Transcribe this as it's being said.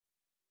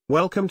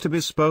Welcome to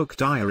Bespoke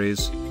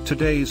Diaries.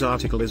 Today's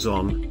article is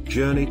on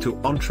Journey to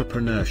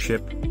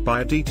Entrepreneurship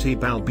by Aditi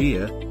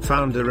Balbir,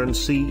 founder and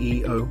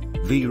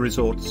CEO, V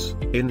Resorts,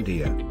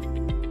 India.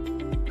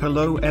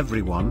 Hello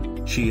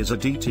everyone, she is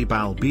Aditi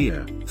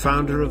Balbir,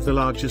 founder of the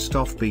largest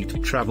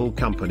offbeat travel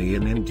company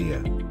in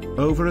India.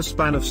 Over a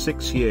span of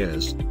 6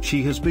 years,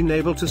 she has been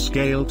able to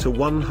scale to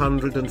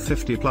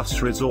 150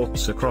 plus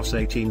resorts across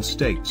 18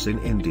 states in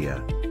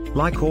India.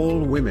 Like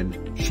all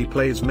women, she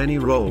plays many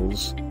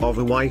roles, of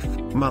a wife,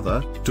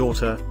 mother,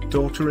 daughter,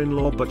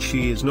 daughter-in-law, but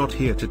she is not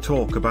here to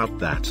talk about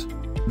that.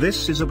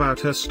 This is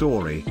about her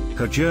story,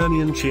 her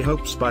journey, and she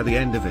hopes by the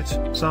end of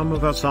it, some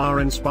of us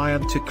are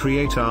inspired to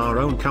create our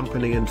own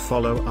company and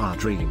follow our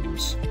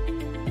dreams.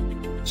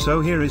 So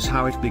here is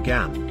how it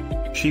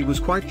began. She was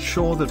quite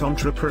sure that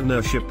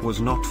entrepreneurship was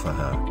not for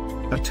her.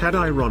 A tad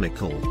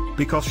ironical,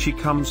 because she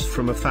comes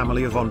from a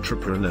family of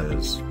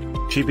entrepreneurs.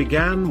 She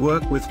began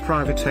work with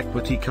private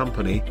equity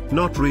company,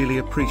 not really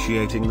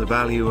appreciating the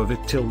value of it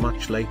till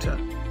much later.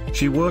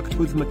 She worked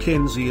with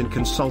McKinsey in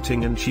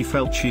consulting and she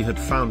felt she had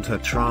found her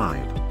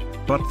tribe.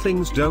 But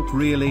things don't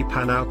really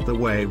pan out the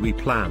way we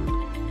planned.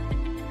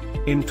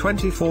 In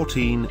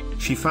 2014,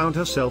 she found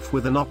herself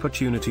with an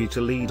opportunity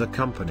to lead a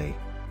company.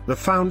 The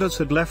founders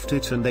had left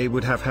it and they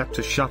would have had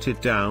to shut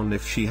it down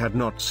if she had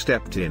not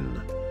stepped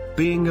in.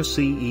 Being a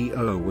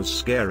CEO was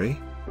scary.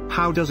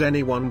 How does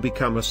anyone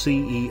become a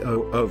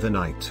CEO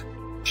overnight?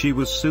 She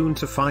was soon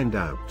to find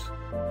out.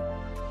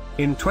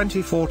 In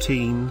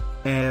 2014,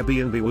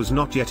 Airbnb was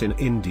not yet in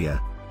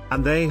India,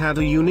 and they had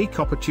a unique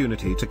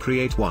opportunity to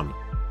create one.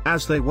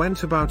 As they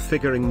went about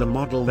figuring the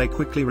model, they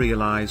quickly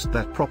realized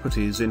that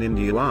properties in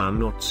India are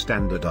not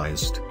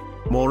standardized.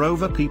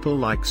 Moreover, people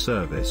like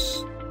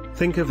service.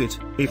 Think of it,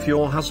 if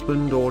your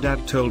husband or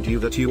dad told you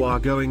that you are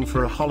going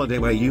for a holiday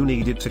where you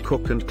needed to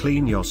cook and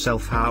clean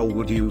yourself, how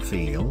would you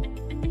feel?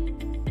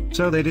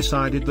 So they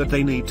decided that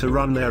they need to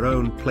run their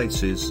own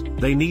places,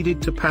 they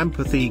needed to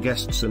pamper the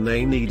guests, and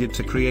they needed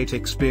to create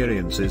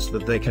experiences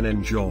that they can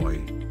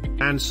enjoy.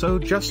 And so,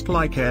 just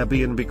like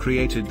Airbnb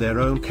created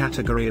their own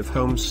category of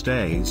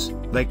homestays,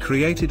 they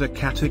created a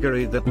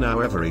category that now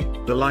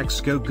the likes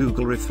go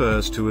Google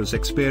refers to as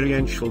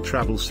experiential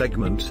travel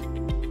segment.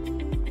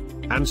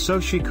 And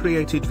so she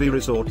created V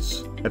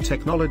Resorts, a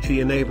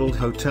technology-enabled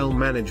hotel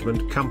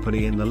management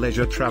company in the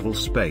leisure travel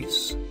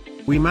space.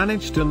 We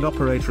managed and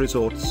operate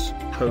resorts,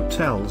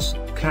 hotels,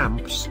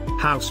 camps,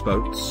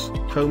 houseboats,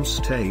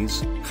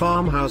 homestays,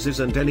 farmhouses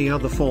and any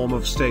other form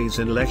of stays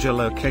in leisure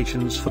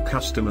locations for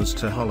customers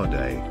to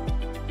holiday.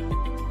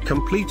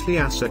 Completely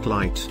asset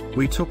light,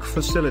 we took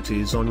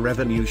facilities on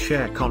revenue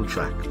share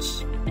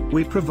contracts.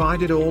 We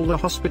provided all the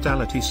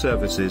hospitality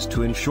services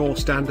to ensure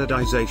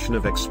standardization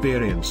of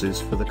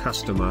experiences for the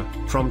customer,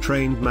 from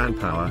trained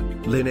manpower,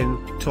 linen,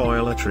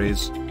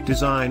 toiletries,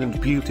 design and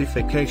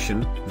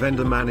beautification,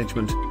 vendor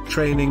management,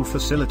 training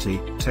facility,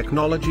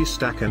 technology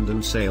stack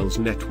and sales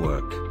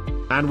network.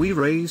 And we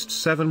raised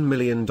 $7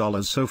 million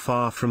so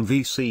far from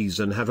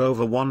VCs and have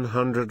over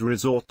 100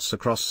 resorts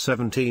across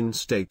 17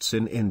 states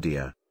in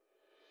India.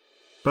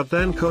 But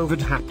then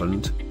COVID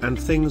happened, and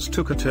things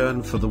took a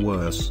turn for the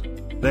worse.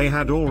 They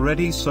had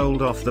already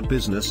sold off the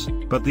business,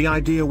 but the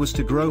idea was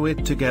to grow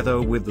it together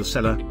with the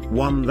seller,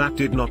 one that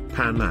did not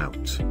pan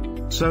out.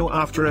 So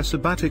after a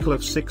sabbatical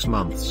of 6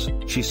 months,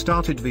 she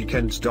started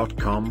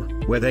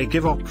weekends.com, where they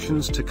give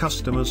options to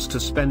customers to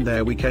spend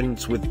their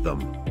weekends with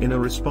them, in a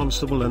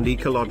responsible and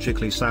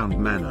ecologically sound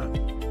manner.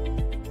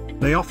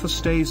 They offer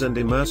stays and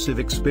immersive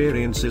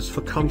experiences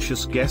for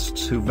conscious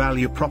guests who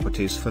value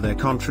properties for their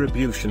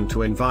contribution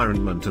to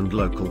environment and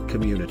local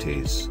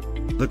communities.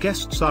 The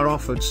guests are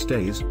offered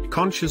stays,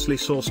 consciously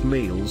sourced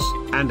meals,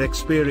 and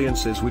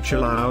experiences which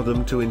allow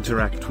them to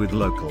interact with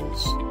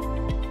locals.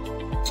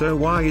 So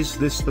why is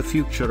this the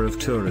future of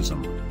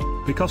tourism?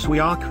 Because we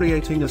are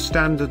creating a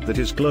standard that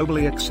is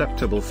globally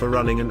acceptable for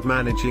running and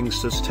managing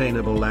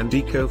sustainable and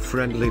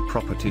eco-friendly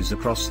properties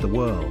across the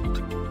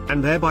world,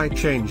 and thereby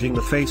changing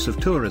the face of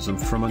tourism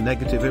from a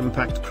negative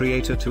impact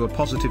creator to a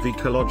positive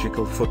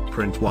ecological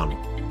footprint one.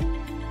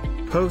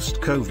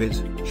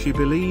 Post-COVID, she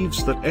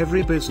believes that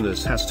every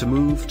business has to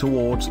move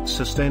towards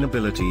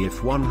sustainability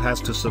if one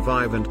has to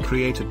survive and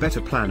create a better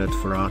planet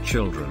for our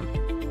children.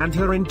 And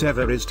her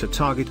endeavor is to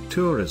target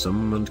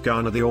tourism and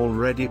garner the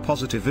already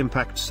positive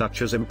impacts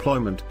such as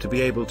employment to be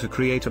able to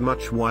create a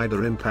much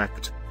wider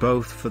impact,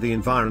 both for the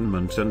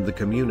environment and the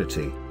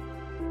community.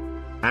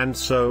 And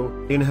so,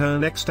 in her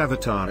next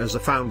avatar as a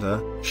founder,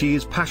 she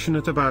is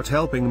passionate about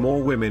helping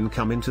more women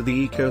come into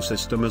the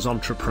ecosystem as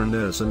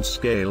entrepreneurs and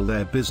scale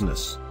their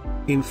business.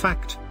 In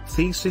fact,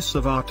 thesis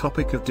of our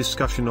topic of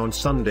discussion on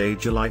Sunday,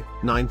 July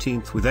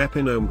 19th with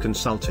Epinome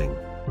Consulting.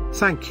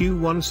 Thank you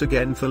once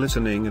again for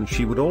listening, and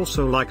she would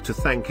also like to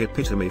thank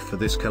Epitome for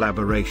this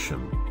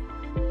collaboration.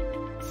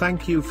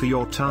 Thank you for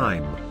your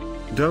time.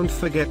 Don't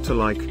forget to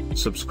like,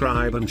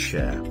 subscribe and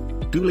share.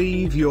 Do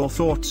leave your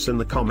thoughts in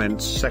the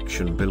comments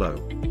section below.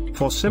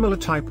 For similar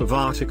type of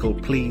article,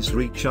 please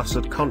reach us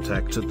at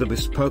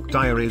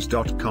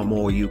contact@thebespokediaries.com,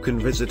 or you can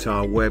visit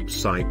our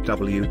website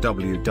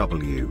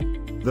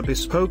www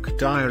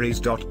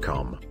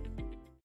thebespokediaries.com.